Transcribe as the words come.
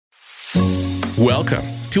Welcome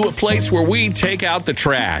to a place where we take out the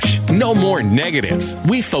trash. No more negatives.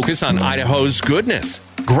 We focus on Idaho's goodness.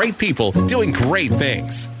 Great people doing great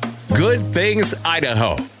things. Good Things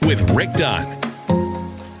Idaho with Rick Dunn.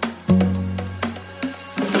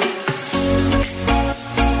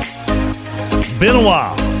 Been a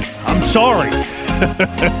while. I'm sorry.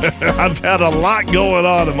 I've had a lot going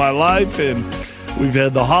on in my life, and we've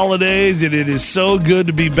had the holidays, and it is so good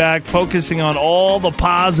to be back focusing on all the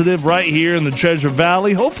positive right here in the Treasure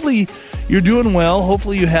Valley. Hopefully you're doing well.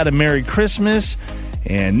 Hopefully you had a Merry Christmas,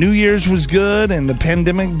 and New Year's was good, and the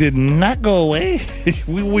pandemic did not go away.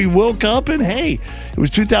 we woke up, and hey, it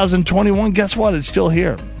was 2021. Guess what? It's still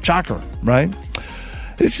here. Shocker, right?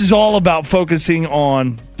 This is all about focusing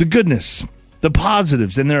on the goodness, the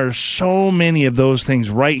positives, and there are so many of those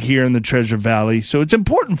things right here in the Treasure Valley. So it's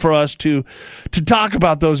important for us to talk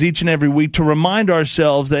about those each and every week, to remind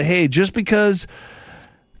ourselves that, hey, just because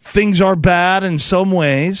things are bad in some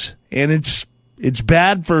ways, and it's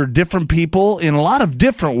bad for different people in a lot of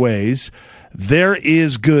different ways, there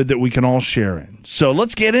is good that we can all share in. So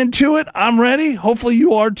let's get into it. I'm ready. Hopefully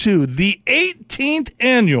you are too. The 18th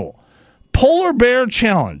annual Polar Bear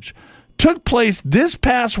Challenge took place this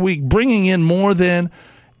past week, bringing in more than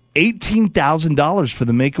 $18,000 for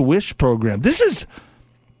the Make-A-Wish program. This is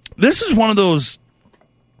one of those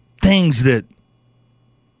things that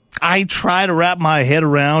I try to wrap my head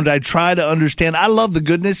around. I try to understand. I love the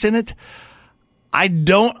goodness in it. I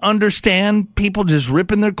don't understand people just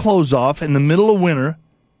ripping their clothes off in the middle of winter.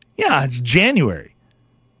 Yeah, it's January.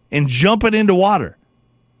 And jumping into water.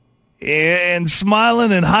 And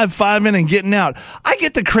smiling and high-fiving and getting out. I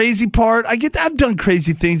get the crazy part. I've done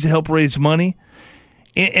crazy things to help raise money,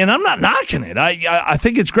 and I'm not knocking it. I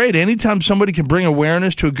think it's great. Anytime somebody can bring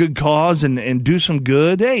awareness to a good cause and do some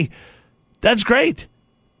good, hey, that's great.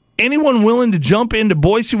 Anyone willing to jump into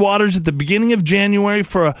Boise waters at the beginning of January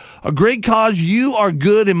for a great cause, you are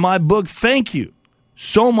good in my book. Thank you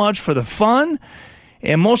so much for the fun.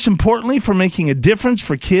 And most importantly, for making a difference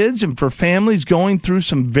for kids and for families going through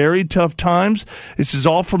some very tough times. This is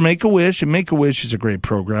all for Make-A-Wish, and Make-A-Wish is a great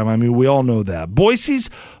program. I mean, we all know that. Boise's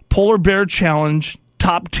Polar Bear Challenge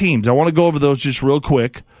top teams. I want to go over those just real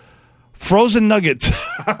quick. Frozen Nuggets.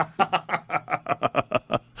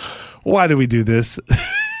 Why do we do this?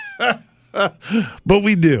 But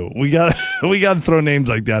we do. We got to throw names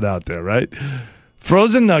like that out there, right?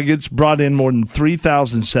 Frozen Nuggets brought in more than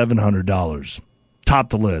 $3,700.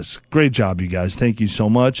 Top the list. Great job, you guys. Thank you so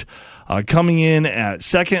much. Coming in at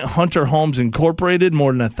second, Hunter Homes Incorporated,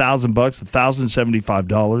 more than $1,000,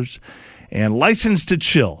 $1,075. And License to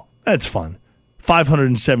Chill. That's fun.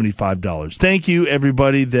 $575. Thank you,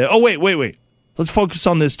 everybody. Wait. Let's focus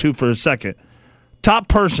on this, too, for a second. Top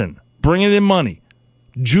person bringing in money,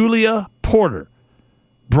 Julia Porter,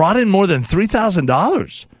 brought in more than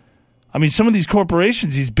 $3,000. I mean, some of these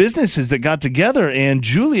corporations, these businesses that got together, and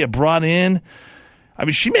Julia brought in, I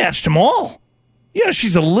mean, she matched them all. Yeah,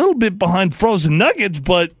 she's a little bit behind Frozen Nuggets,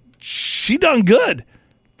 but she done good.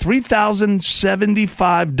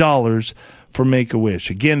 $3,075 for Make-A-Wish.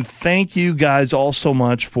 Again, thank you guys all so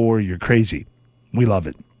much for your crazy. We love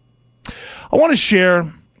it. I want to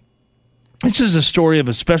share, this is a story of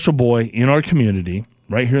a special boy in our community,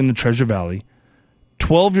 right here in the Treasure Valley,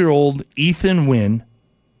 12-year-old Ethan Wynn,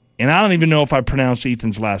 and I don't even know if I pronounced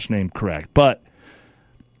Ethan's last name correct, but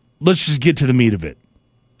let's just get to the meat of it.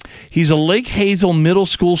 He's a Lake Hazel middle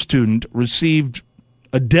school student, received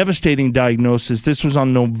a devastating diagnosis. This was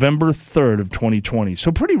on November 3rd of 2020,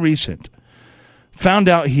 so pretty recent. Found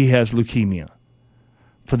out he has leukemia.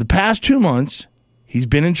 For the past 2 months, he's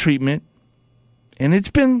been in treatment, and it's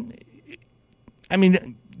been, I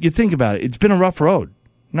mean, you think about it, it's been a rough road.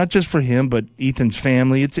 Not just for him, but Ethan's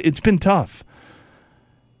family. It's been tough.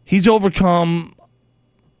 He's overcome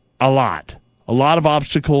a lot of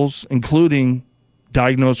obstacles, including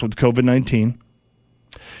diagnosed with COVID-19.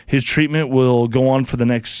 His treatment will go on for the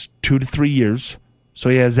next 2 to 3 years, so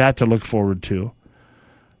he has that to look forward to.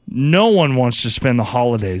 No one wants to spend the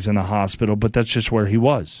holidays in a hospital, but that's just where he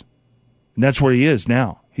was. And that's where he is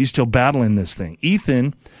now. He's still battling this thing.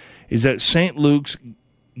 Ethan is at St. Luke's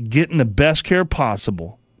getting the best care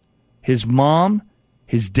possible. His mom,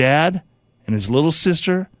 his dad, and his little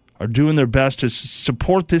sister are doing their best to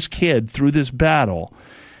support this kid through this battle,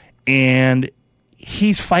 and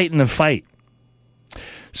he's fighting the fight.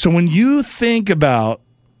 So when you think about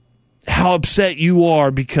how upset you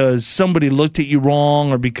are because somebody looked at you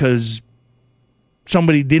wrong, or because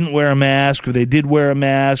somebody didn't wear a mask, or they did wear a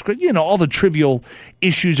mask, or, you know, all the trivial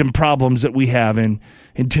issues and problems that we have in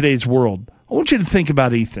today's world, I want you to think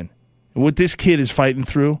about Ethan and what this kid is fighting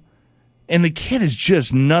through. And the kid is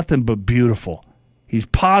just nothing but beautiful. He's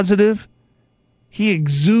positive. He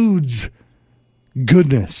exudes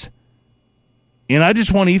goodness. And I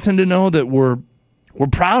just want Ethan to know that we're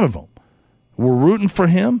proud of him. We're rooting for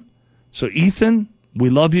him. So, Ethan, we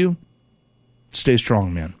love you. Stay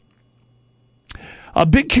strong, man. A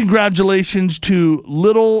big congratulations to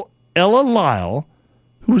little Ella Lyle,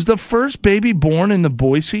 who was the first baby born in the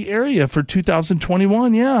Boise area for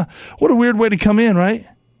 2021. Yeah, what a weird way to come in, right?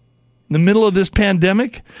 In the middle of this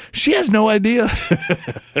pandemic. She has no idea.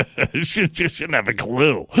 She just shouldn't have a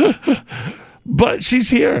clue. But she's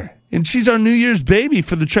here, and she's our New Year's baby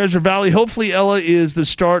for the Treasure Valley. Hopefully, Ella is the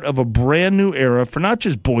start of a brand new era for not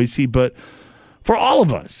just Boise, but for all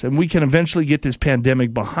of us, and we can eventually get this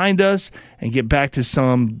pandemic behind us and get back to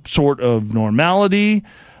some sort of normality.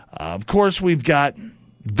 Of course, we've got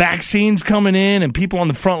vaccines coming in, and people on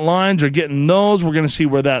the front lines are getting those. We're going to see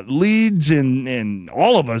where that leads, and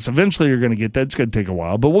all of us eventually are going to get that. It's going to take a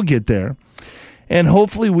while, but we'll get there. And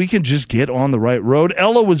hopefully we can just get on the right road.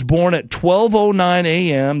 Ella was born at 12:09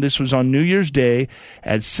 a.m. This was on New Year's Day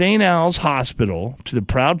at St. Al's Hospital to the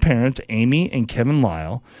proud parents, Amy and Kevin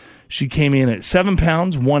Lyle. She came in at 7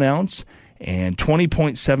 pounds, 1 ounce, and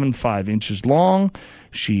 20.75 inches long.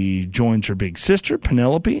 She joins her big sister,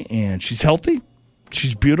 Penelope, and she's healthy.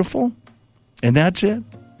 She's beautiful. And that's it.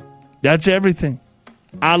 That's everything.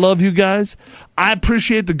 I love you guys. I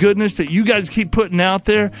appreciate the goodness that you guys keep putting out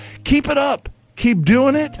there. Keep it up. Keep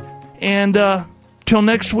doing it. And till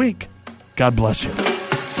next week, God bless you.